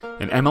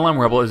An MLM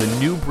Rebel is a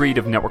new breed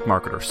of network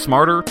marketer,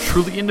 smarter,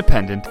 truly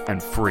independent,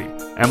 and free.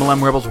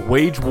 MLM Rebels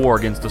wage war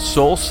against the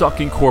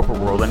soul-sucking corporate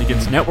world and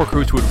against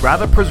networkers who would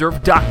rather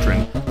preserve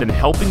doctrine than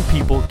helping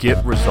people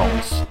get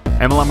results.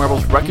 MLM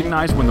Rebels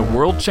recognize when the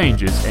world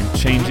changes and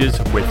changes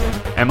with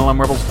it. MLM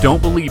Rebels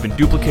don't believe in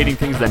duplicating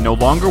things that no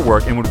longer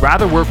work and would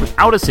rather work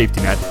without a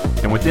safety net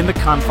than within the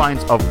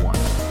confines of one.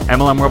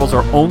 MLM Rebels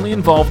are only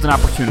involved in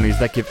opportunities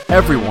that give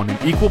everyone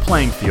an equal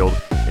playing field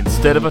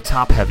instead of a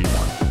top-heavy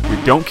one.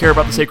 We don't care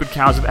about the sacred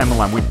cows of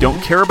MLM. We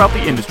don't care about the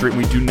industry. And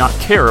we do not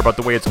care about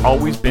the way it's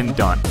always been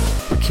done.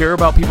 We care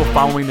about people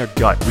following their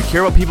gut. We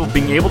care about people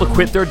being able to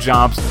quit their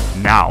jobs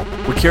now.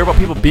 We care about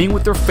people being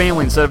with their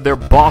family instead of their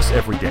boss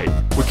every day.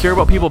 We care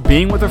about people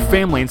being with their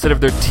family instead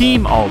of their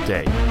team all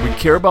day. We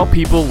care about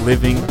people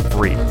living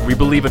free. We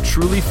believe a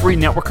truly free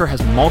networker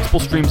has multiple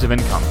streams of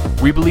income.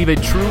 We believe a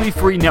truly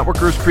free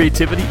networker's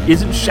creativity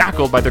isn't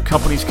shackled by their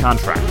company's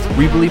contract.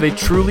 We believe a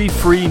truly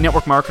free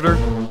network marketer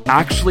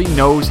actually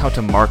knows how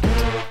to market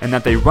and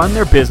that they run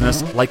their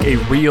business like a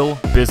real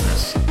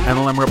business.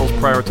 MLM Rebels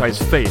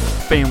prioritize faith,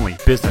 family,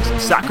 business,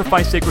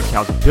 sacrifice sacred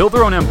cows, build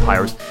their own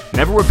empires,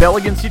 never rebel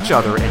against each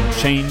other, and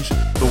change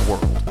the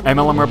world.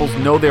 MLM Rebels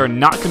know they are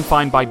not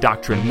confined by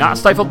doctrine, not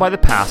stifled by the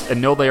past,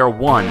 and know they are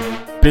one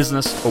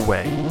business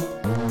away.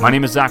 My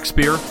name is Zach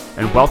Spear,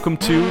 and welcome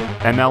to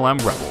MLM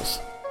Rebels.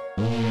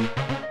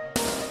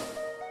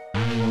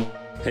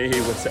 Hey,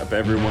 what's up,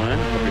 everyone?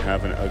 Hope you're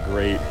having a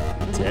great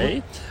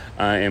day.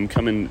 I am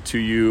coming to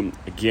you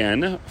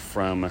again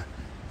from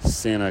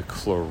Santa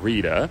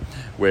Clarita,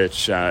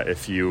 which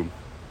if you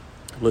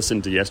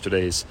listened to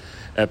yesterday's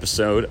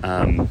episode,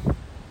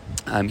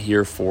 I'm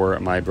here for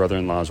my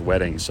brother-in-law's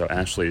wedding. So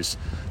Ashley's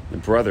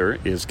brother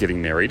is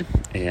getting married,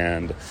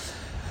 and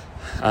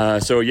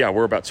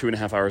we're about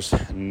 2.5 hours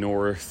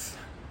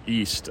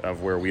northeast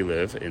of where we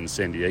live in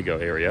San Diego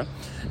area,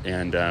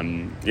 and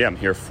I'm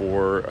here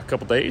for a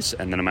couple days,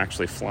 and then I'm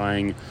actually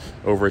flying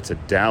over to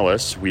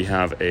Dallas. We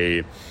have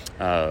a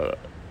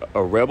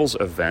Rebels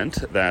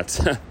event that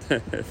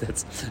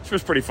it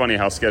was pretty funny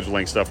how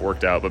scheduling stuff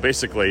worked out, but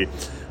basically,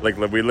 like,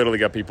 we literally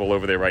got people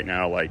over there right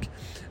now, like,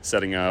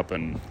 setting up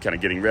and kind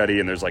of getting ready,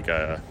 and there's like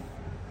a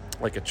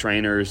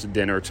trainer's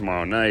dinner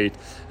tomorrow night,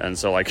 and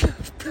so like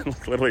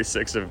literally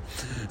six of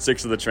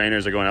the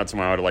trainers are going out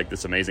tomorrow to like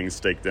this amazing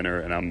steak dinner,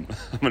 and I'm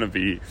gonna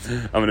be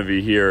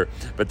here,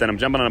 but then I'm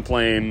jumping on a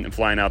plane and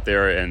flying out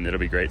there, and it'll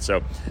be great.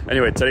 So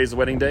anyway, today's the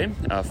wedding day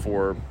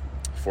for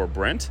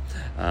Brent,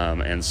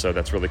 and so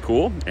that's really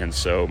cool. And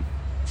so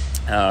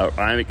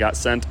I got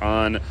sent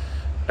on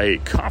a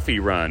coffee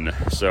run,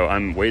 so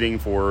I'm waiting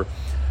for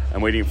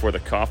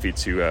the coffee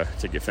to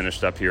get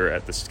finished up here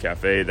at this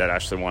cafe that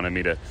Ashley wanted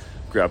me to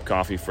grab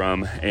coffee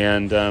from.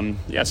 And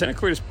Santa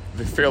Clarita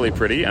is fairly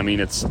pretty. I mean,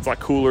 it's a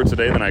lot cooler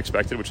today than I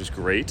expected, which is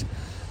great.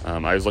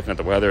 I was looking at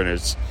the weather, and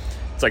it's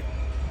like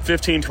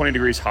 15-20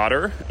 degrees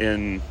hotter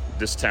in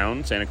this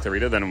town, Santa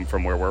Clarita, than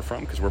from where we're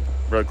from, because we're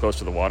really close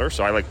to the water.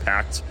 So I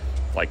packed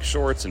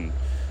shorts and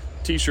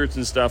t-shirts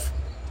and stuff,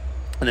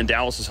 and then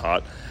Dallas is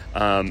hot,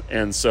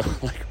 and so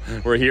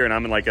we're here, and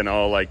I'm in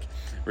all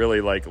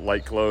really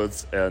light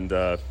clothes, and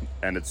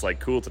it's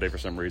cool today for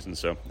some reason.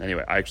 So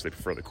anyway, I actually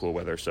prefer the cool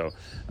weather, so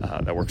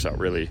that works out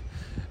really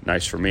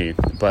nice for me.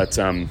 But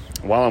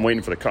while I'm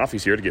waiting for the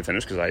coffees here to get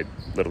finished, because I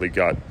literally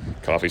got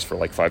coffees for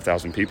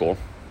 5,000 people,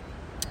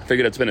 I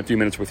figured I'd spend a few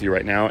minutes with you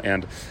right now.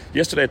 And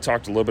yesterday I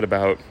talked a little bit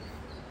about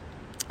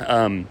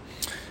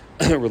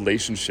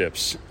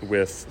relationships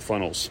with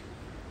funnels,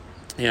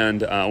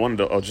 and I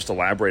wanted to just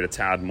elaborate a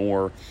tad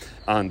more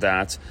on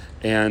that.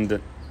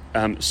 And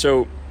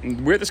so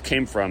where this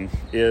came from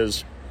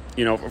is,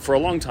 for a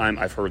long time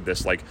I've heard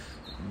this,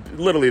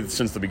 literally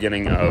since the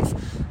beginning of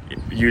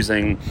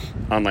using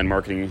online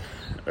marketing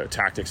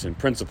tactics and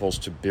principles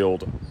to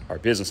build our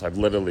business. I've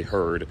literally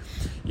heard,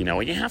 you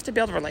have to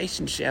build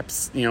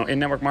relationships, in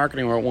network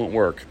marketing, or it won't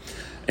work.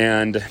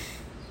 And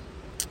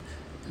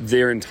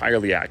they're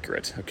entirely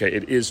accurate. Okay,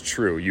 it is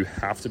true. You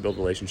have to build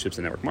relationships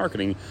in network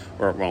marketing,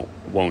 or it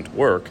won't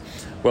work.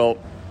 Well,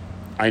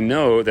 I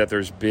know that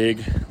there's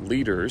big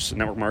leaders,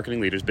 network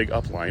marketing leaders, big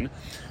upline,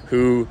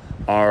 who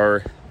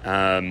are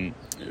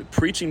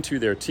preaching to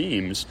their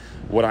teams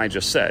what I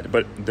just said,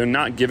 but they're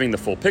not giving the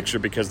full picture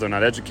because they're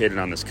not educated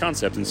on this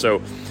concept. And so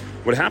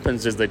what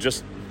happens is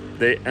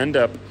they end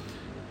up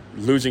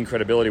losing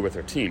credibility with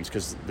their teams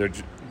because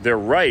they're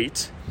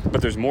right,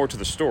 but there's more to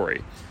the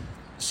story.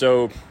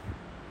 So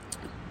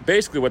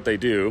basically what they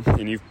do,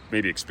 and you've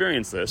maybe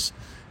experienced this,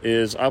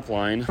 is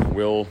upline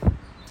will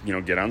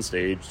get on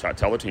stage,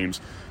 tell their teams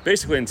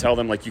basically, and tell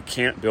them you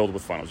can't build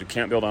with funnels, you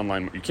can't build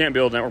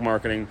network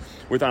marketing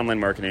with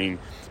online marketing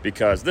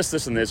because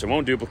this and this, it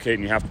won't duplicate,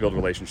 and you have to build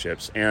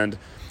relationships. And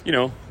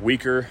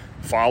weaker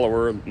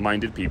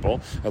follower-minded people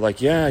are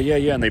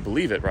and they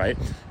believe it, right?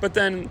 But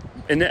then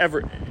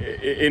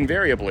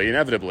inevitably,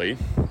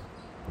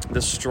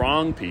 the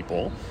strong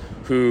people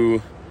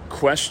who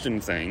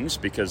question things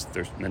because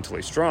they're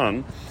mentally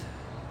strong,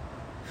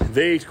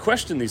 they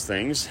question these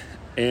things,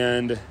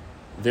 and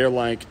they're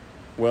like,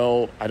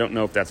 well, I don't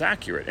know if that's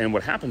accurate. And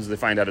what happens is they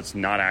find out it's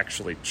not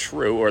actually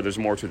true, or there's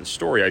more to the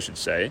story, I should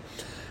say.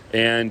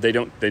 And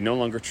they no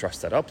longer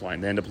trust that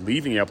upline. They end up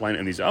leaving the upline,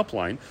 and these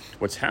upline,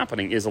 what's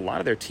happening is a lot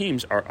of their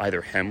teams are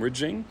either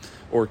hemorrhaging,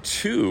 or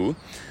two,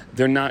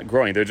 they're not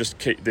growing. They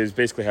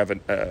basically have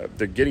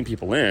they're getting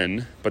people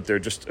in, but they're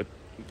just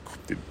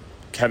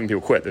having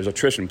people quit. There's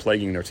attrition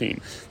plaguing their team.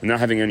 They're not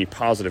having any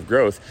positive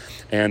growth,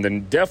 and they're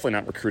definitely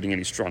not recruiting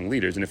any strong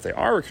leaders. And if they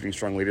are recruiting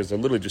strong leaders, they're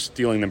literally just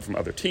stealing them from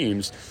other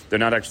teams. They're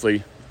not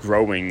actually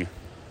growing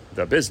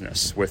the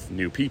business with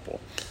new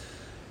people.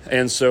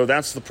 And so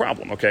that's the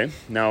problem, okay?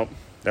 Now,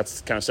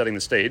 that's kind of setting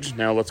the stage.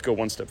 Now let's go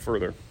one step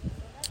further.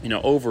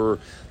 Over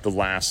the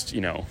last,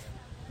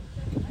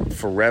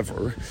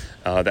 forever,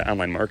 that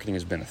online marketing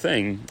has been a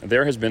thing.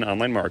 There has been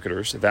online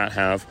marketers that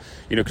have,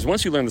 because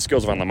once you learn the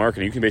skills of online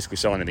marketing, you can basically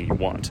sell anything you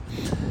want.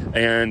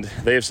 And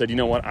they have said, you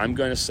know what, I'm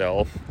going to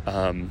sell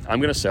a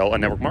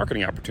network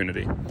marketing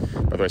opportunity.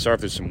 By the way, sorry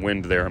if there's some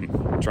wind there.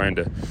 I'm trying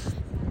to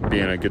be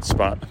in a good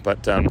spot.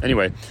 But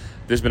anyway,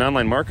 there's been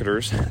online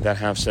marketers that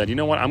have said, you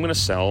know what, I'm going to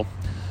sell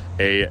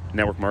a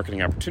network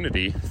marketing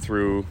opportunity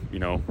through,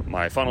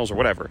 my funnels or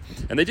whatever.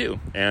 And they do.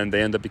 And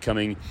they end up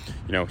becoming,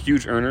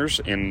 huge earners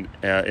in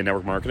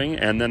network marketing.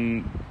 And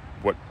then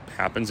what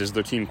happens is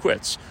their team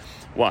quits.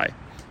 Why?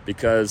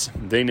 Because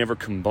they never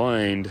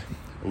combined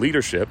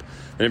leadership.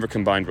 They never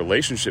combined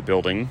relationship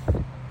building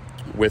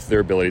with their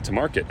ability to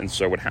market. And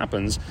so what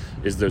happens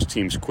is those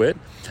teams quit,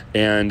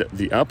 and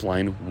the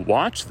upline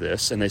watch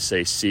this and they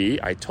say, see,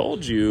 I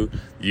told you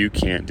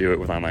can't do it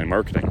with online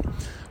marketing.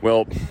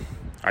 Well,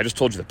 I just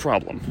told you the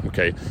problem,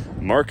 okay?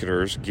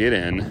 Marketers get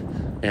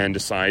in and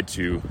decide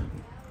to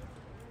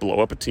blow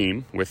up a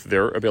team with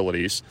their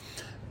abilities.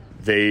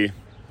 They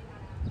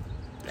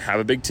have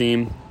a big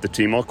team. The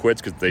team all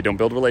quits because they don't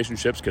build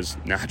relationships, because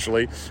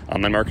naturally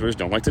online marketers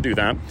don't like to do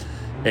that.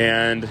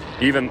 And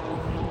even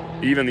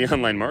the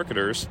online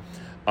marketers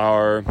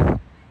are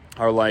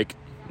like,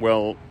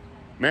 well,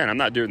 man, I'm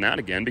not doing that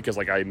again, because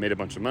I made a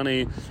bunch of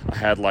money. I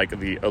had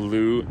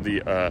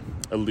the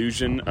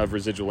illusion of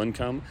residual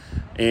income,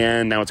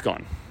 and now it's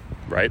gone,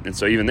 right? And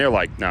so even they're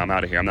like, no, I'm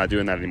out of here. I'm not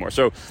doing that anymore.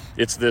 So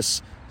it's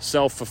this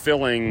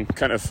self-fulfilling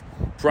kind of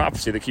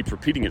prophecy that keeps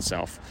repeating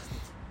itself.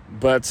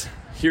 But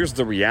here's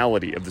the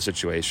reality of the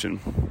situation.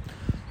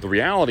 The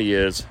reality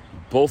is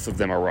both of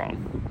them are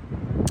wrong,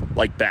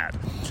 bad.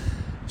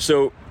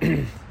 So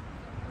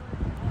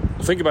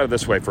think about it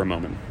this way for a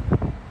moment.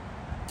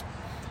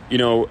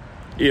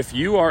 If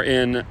you are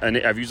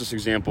I've used this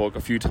example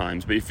a few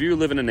times, but if you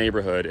live in a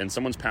neighborhood and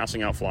someone's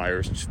passing out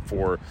flyers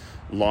for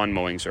lawn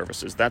mowing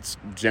services, that's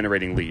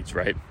generating leads,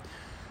 right?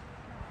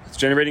 It's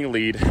generating a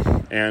lead,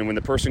 and when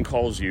the person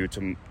calls you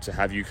to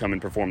have you come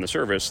and perform the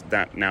service,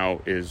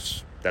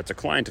 that's a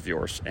client of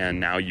yours, and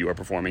now you are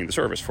performing the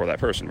service for that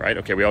person, right?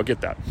 Okay, we all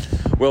get that.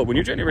 Well, when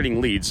you're generating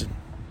leads,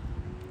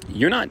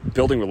 you're not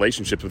building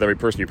relationships with every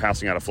person you're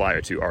passing out a flyer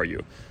to, are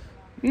you?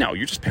 No,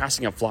 you're just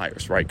passing out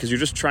flyers, right? Because you're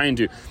just trying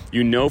to,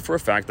 for a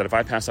fact that if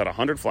I pass out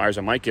 100 flyers,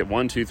 I might get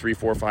 1, 2, 3,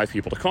 4, 5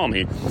 people to call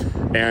me.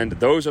 And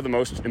those are the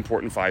most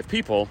important 5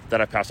 people that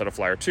I pass out a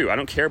flyer to. I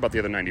don't care about the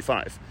other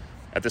 95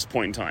 at this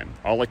point in time.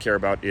 All I care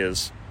about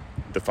is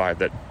the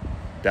 5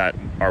 that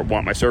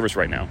want my service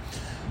right now.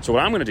 So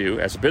what I'm going to do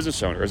as a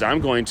business owner is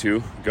I'm going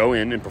to go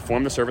in and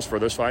perform the service for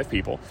those 5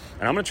 people.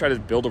 And I'm going to try to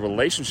build a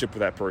relationship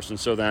with that person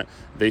so that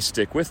they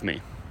stick with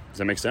me. Does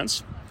that make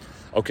sense?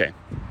 Okay.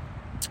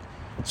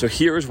 So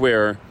here's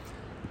where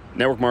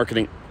network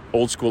marketing,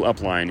 old school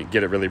upline,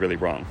 get it really, really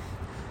wrong.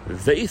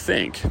 They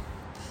think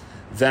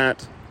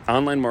that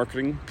online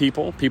marketing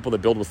people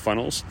that build with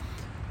funnels,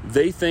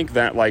 they think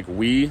that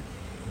we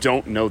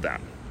don't know that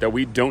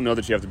we don't know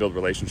that you have to build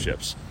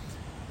relationships.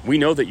 We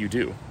know that you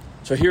do.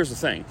 So here's the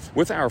thing.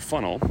 With our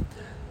funnel,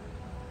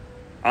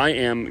 I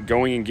am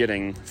going and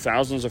getting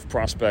thousands of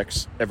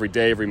prospects every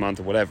day, every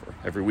month, or whatever,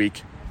 every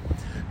week.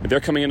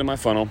 They're coming into my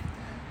funnel.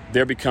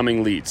 They're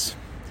becoming leads.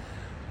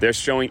 They're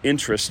showing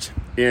interest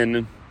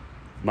in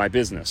my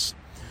business.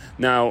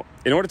 Now,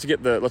 in order to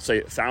get let's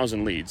say,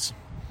 1,000 leads,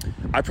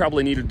 I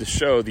probably needed to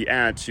show the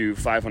ad to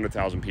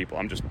 500,000 people.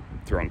 I'm just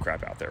throwing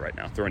crap out there right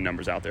now, throwing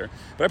numbers out there.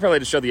 But I probably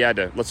had to show the ad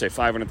to, let's say,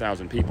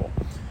 500,000 people.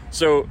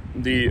 So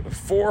the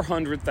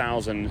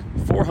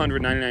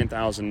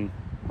 499,000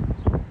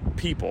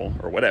 people,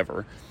 or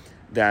whatever,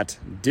 that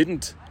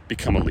didn't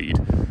become a lead,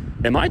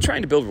 am I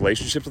trying to build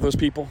relationships with those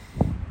people?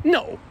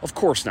 No, of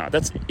course not.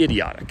 That's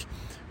idiotic.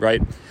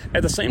 Right?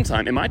 At the same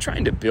time, am I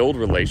trying to build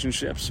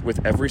relationships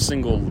with every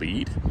single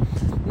lead?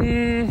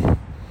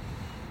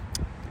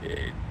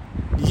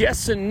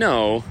 Yes and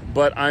no,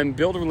 but I'm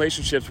building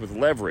relationships with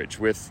leverage,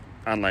 with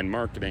online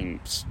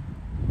marketing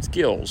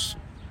skills,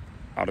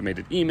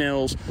 automated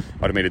emails,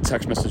 automated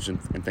text message,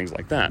 and things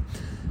like that.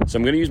 So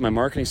I'm going to use my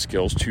marketing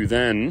skills to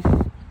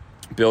then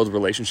build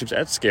relationships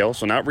at scale.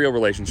 So not real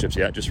relationships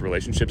yet, just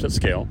relationships at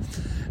scale.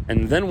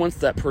 And then once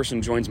that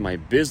person joins my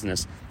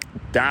business,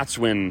 that's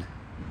when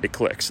it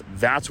clicks.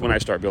 That's when I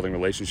start building a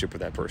relationship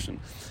with that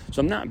person. So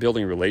I'm not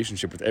building a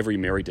relationship with every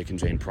Mary, Dick, and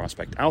Jane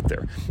prospect out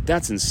there.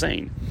 That's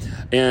insane.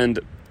 And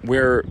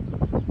where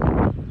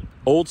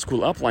old school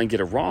upline get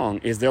it wrong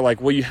is they're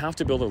like, well, you have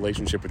to build a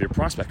relationship with your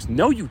prospects.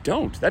 No, you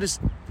don't. That is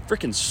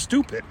freaking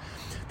stupid.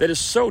 That is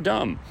so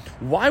dumb.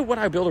 Why would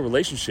I build a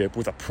relationship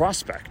with a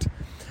prospect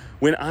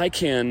when I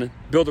can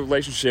build a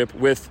relationship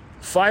with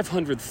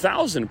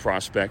 500,000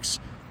 prospects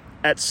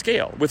at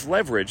scale with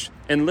leverage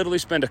and literally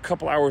spend a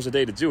couple hours a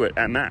day to do it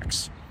at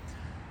max?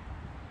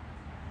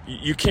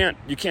 You can't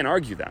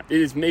argue that.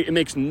 It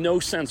makes no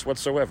sense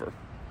whatsoever.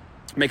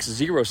 It makes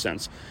zero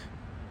sense.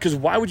 Because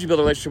why would you build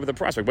a relationship with a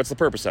prospect? What's the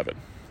purpose of it?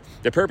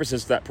 The purpose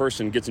is that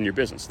person gets in your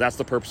business. That's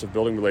the purpose of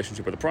building a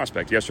relationship with a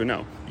prospect. Yes or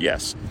no?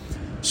 Yes.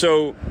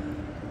 So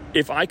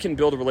if I can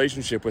build a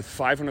relationship with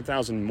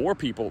 500,000 more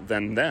people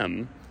than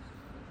them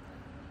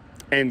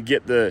and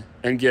get a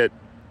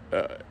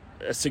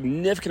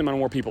significant amount of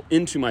more people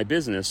into my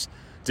business,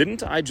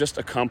 didn't I just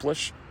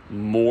accomplish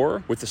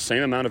more with the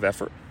same amount of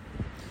effort?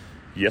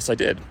 Yes, I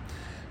did.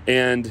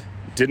 And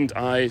didn't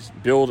I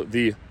build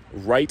the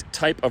right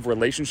type of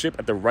relationship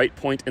at the right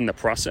point in the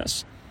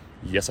process?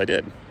 Yes, I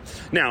did.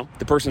 Now,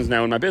 the person is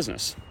now in my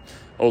business.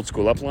 Old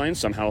school upline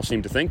somehow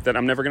seem to think that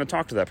I'm never going to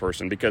talk to that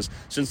person because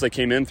since they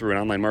came in through an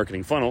online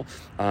marketing funnel,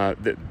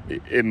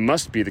 it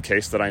must be the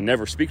case that I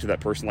never speak to that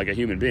person like a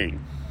human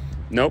being.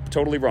 Nope,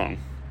 totally wrong.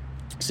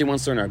 See,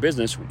 once they're in our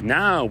business,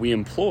 now we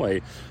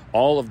employ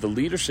all of the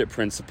leadership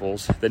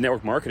principles that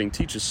network marketing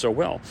teaches so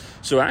well.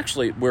 So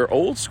actually, where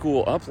old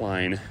school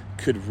upline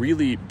could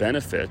really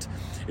benefit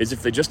is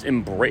if they just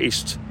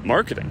embraced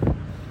marketing,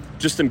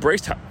 just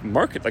embraced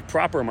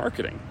proper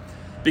marketing,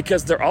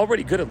 because they're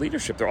already good at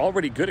leadership. They're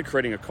already good at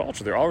creating a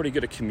culture. They're already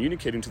good at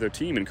communicating to their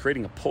team and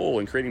creating a pull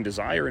and creating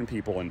desire in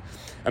people. And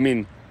I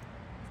mean,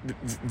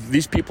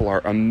 these people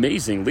are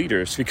amazing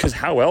leaders, because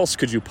how else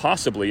could you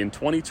possibly in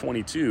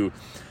 2022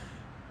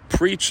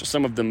 preach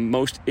some of the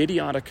most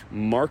idiotic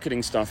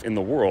marketing stuff in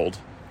the world,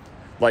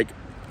 like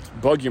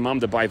bug your mom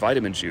to buy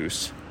vitamin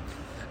juice,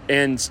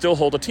 and still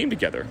hold a team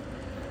together?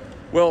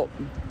 Well,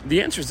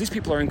 the answer is these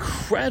people are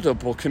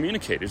incredible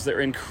communicators.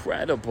 They're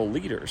incredible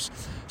leaders.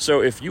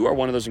 So if you are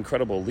one of those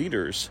incredible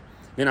leaders,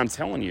 then I'm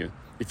telling you,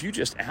 if you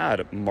just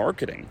add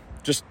marketing,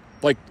 just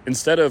like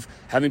instead of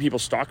having people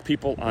stalk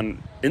people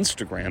on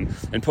Instagram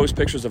and post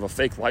pictures of a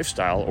fake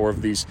lifestyle or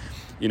of these,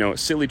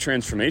 silly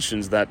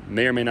transformations that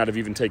may or may not have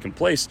even taken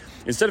place,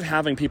 instead of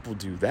having people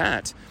do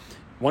that,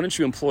 why don't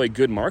you employ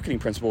good marketing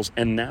principles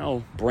and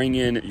now bring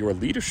in your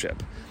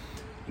leadership?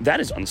 That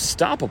is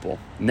unstoppable.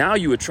 Now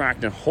you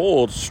attract and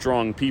hold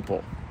strong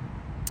people.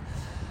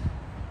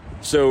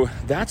 So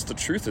that's the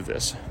truth of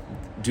this.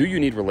 Do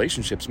you need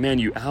relationships? Man,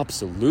 you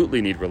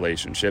absolutely need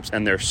relationships,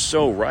 and they're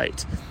so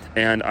right.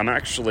 And I'm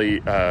actually,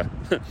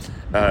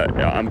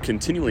 I'm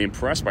continually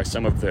impressed by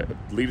some of the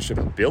leadership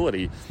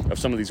ability of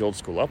some of these old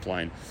school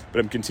upline, but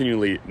I'm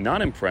continually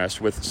not impressed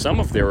with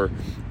some of their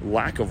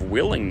lack of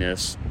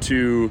willingness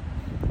to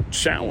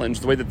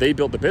challenge the way that they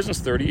built the business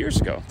 30 years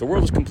ago. The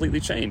world has completely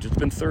changed. It's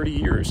been 30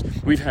 years.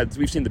 We've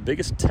seen the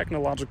biggest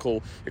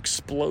technological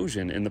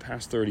explosion in the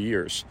past 30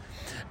 years.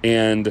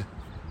 And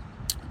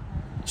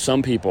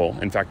some people,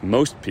 in fact,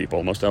 most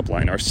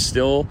upline are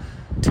still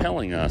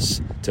telling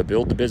us to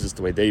build the business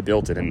the way they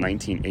built it in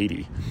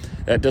 1980.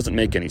 That doesn't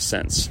make any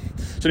sense.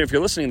 So if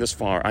you're listening this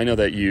far, I know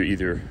that you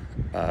either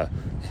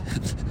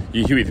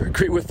you either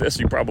agree with this,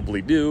 you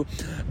probably do,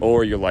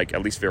 or you're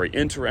at least very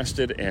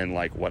interested in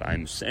what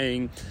I'm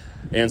saying.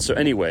 And so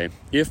anyway,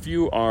 if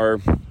you are,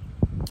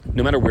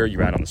 no matter where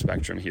you're at on the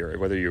spectrum here,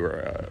 whether you're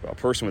a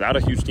person without a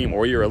huge team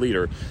or you're a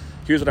leader,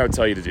 here's what I would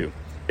tell you to do.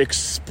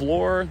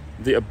 Explore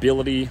the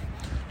ability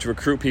to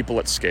recruit people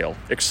at scale.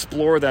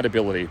 Explore that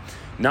ability,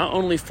 not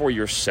only for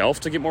yourself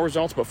to get more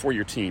results, but for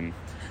your team.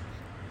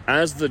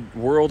 As the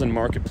world and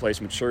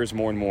marketplace matures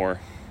more and more,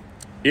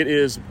 it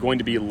is going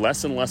to be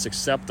less and less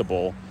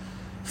acceptable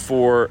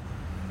for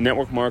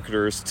network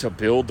marketers to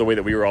build the way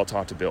that we were all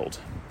taught to build.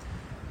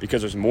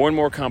 Because there's more and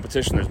more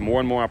competition, there's more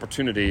and more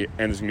opportunity,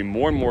 and there's going to be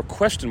more and more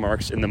question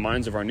marks in the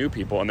minds of our new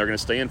people, and they're going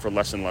to stay in for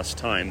less and less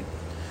time.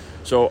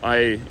 So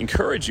I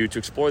encourage you to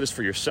explore this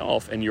for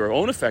yourself and your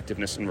own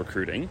effectiveness in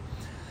recruiting.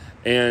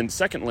 And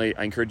secondly,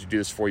 I encourage you to do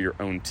this for your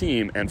own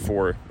team and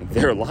for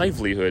their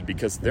livelihood,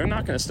 because they're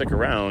not going to stick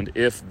around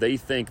if they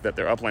think that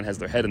their upline has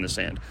their head in the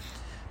sand.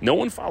 No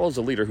one follows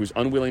a leader who's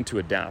unwilling to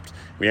adapt.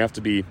 We have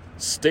to be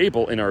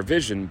stable in our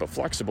vision, but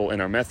flexible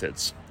in our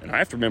methods. And I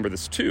have to remember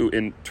this too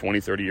in 20,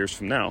 30 years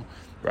from now,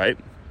 right?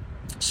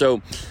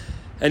 So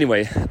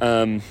anyway,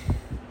 I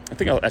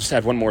think I just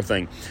have one more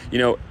thing.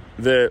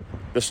 The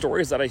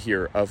stories that I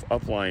hear of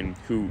upline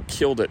who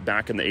killed it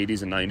back in the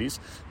 80s and 90s,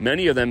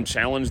 many of them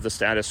challenged the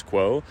status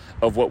quo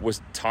of what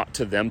was taught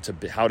to them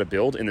how to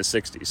build in the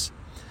 60s.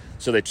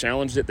 So they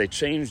challenged it, they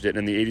changed it, and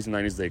in the 80s and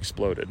 90s they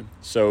exploded.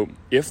 So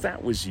if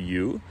that was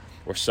you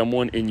or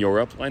someone in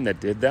your upline that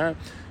did that,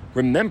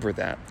 remember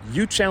that.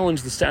 You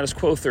challenged the status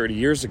quo 30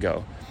 years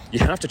ago. You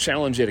have to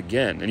challenge it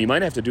again, and you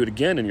might have to do it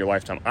again in your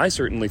lifetime. I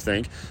certainly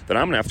think that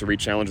I'm going to have to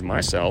re-challenge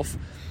myself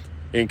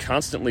and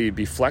constantly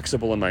be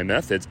flexible in my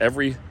methods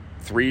every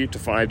 3 to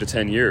 5 to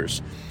 10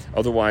 years.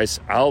 Otherwise,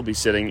 I'll be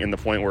sitting in the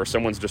point where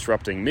someone's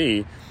disrupting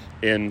me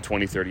in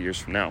 20, 30 years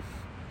from now.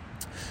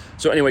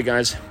 So anyway,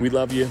 guys, we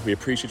love you. We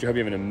appreciate you. Hope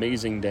you have an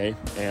amazing day,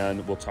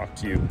 and we'll talk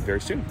to you very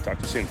soon. Talk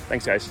to you soon.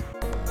 Thanks, guys.